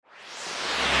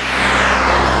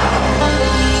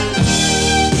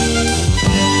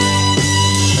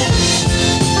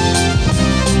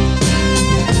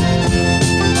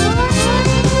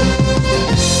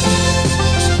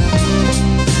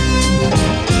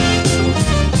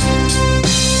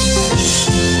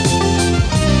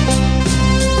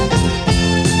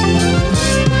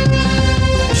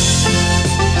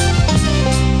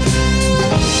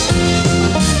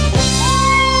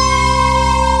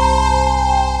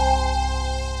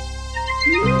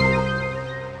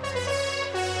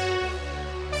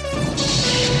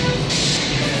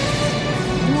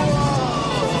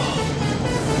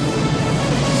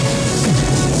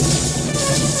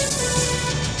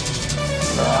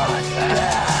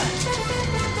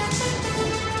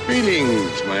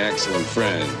Greetings, my excellent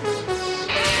friend.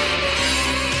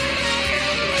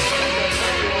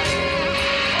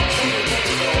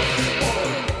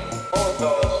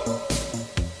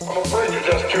 I'm afraid you're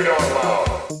just too darn loud.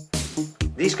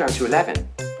 These go to 11.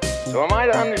 So am I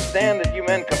to understand that you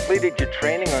men completed your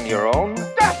training on your own?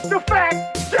 That's the fact,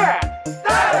 Jack!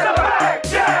 That's the fact,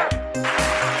 Jack!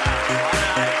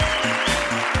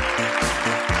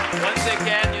 Once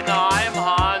again, I am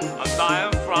Han, and I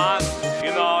am Franz.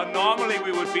 Normally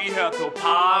we would be here to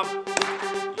palm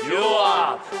you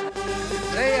up.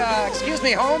 Hey, excuse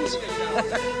me, Holmes?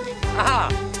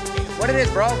 What it is,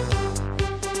 bro?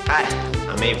 Hi,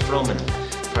 I'm Abe Froman.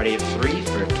 Party of 3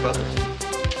 for 12.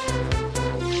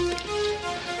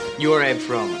 You're Abe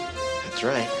Froman. That's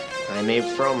right. I'm Abe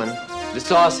Froman. The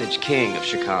Sausage King of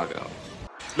Chicago.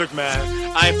 Look, man,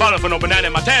 I ain't falling for no banana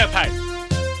in my tailpipe.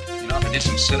 If I did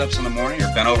some sit-ups in the morning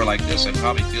or bent over like this, I'd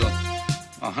probably feel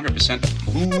 100%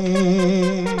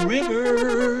 Moon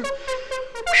River.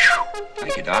 Whew.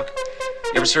 Thank you, Doc.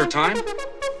 You ever serve time?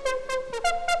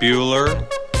 Bueller.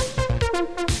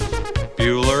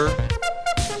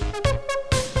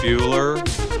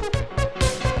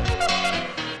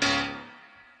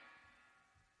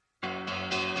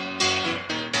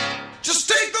 Just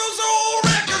take those old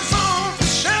records off the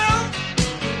shelf.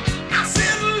 I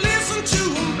sit and listen to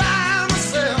them by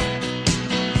myself.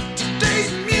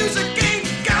 Today's music ain't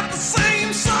got the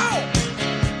same soul.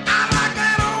 I like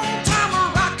that old time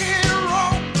rock and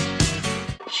roll.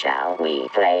 Shall we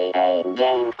play a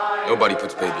game? Nobody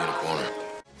puts baby in a corner.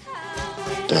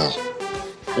 Del.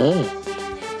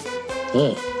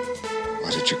 Why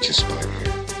did you kiss my ear?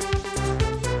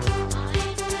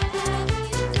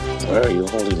 Why are you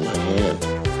holding my hand?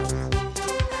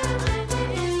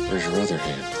 Where's your other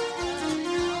hand?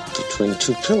 Between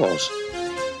two pillows.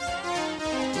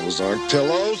 Those aren't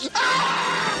pillows.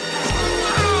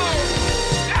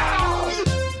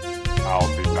 I'll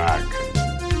be back.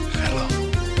 Hello.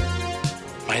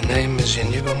 My name is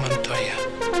Inigo Montoya.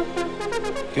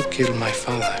 You killed my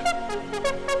father.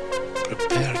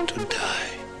 Prepare to die.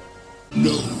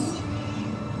 No,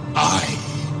 I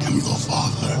am your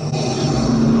father.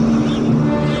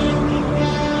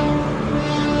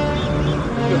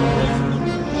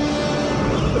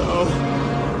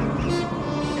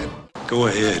 Go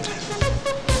ahead.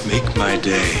 Make my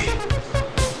day.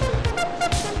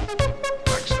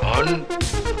 Wax on,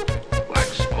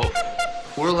 wax off.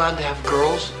 We're allowed to have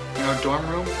girls in our dorm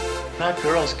room? Not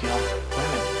girls, Gil.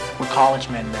 Women. We're college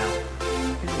men now.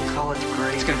 Isn't college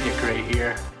great? It's gonna be a great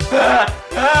year.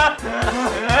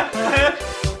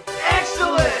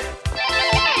 Excellent!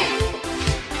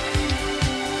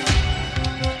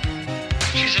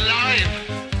 She's alive!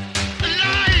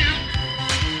 Alive!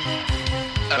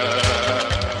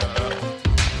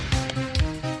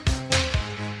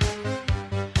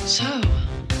 So,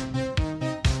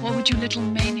 what would you little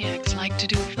maniacs like to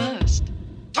do first?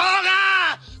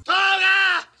 Toga!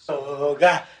 Toga!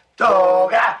 Toga,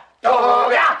 toga,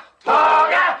 toga,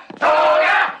 toga,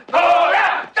 toga, toga,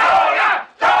 toga,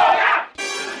 toga.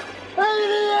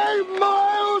 88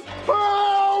 miles per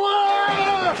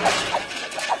hour!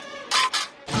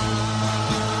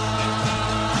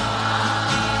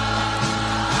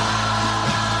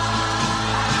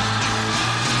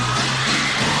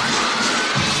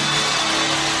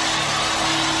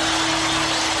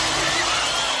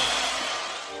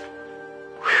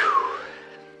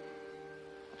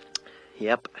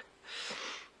 Yep.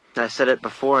 I said it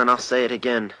before and I'll say it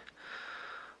again.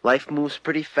 Life moves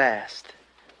pretty fast.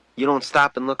 You don't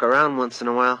stop and look around once in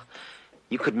a while,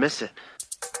 you could miss it.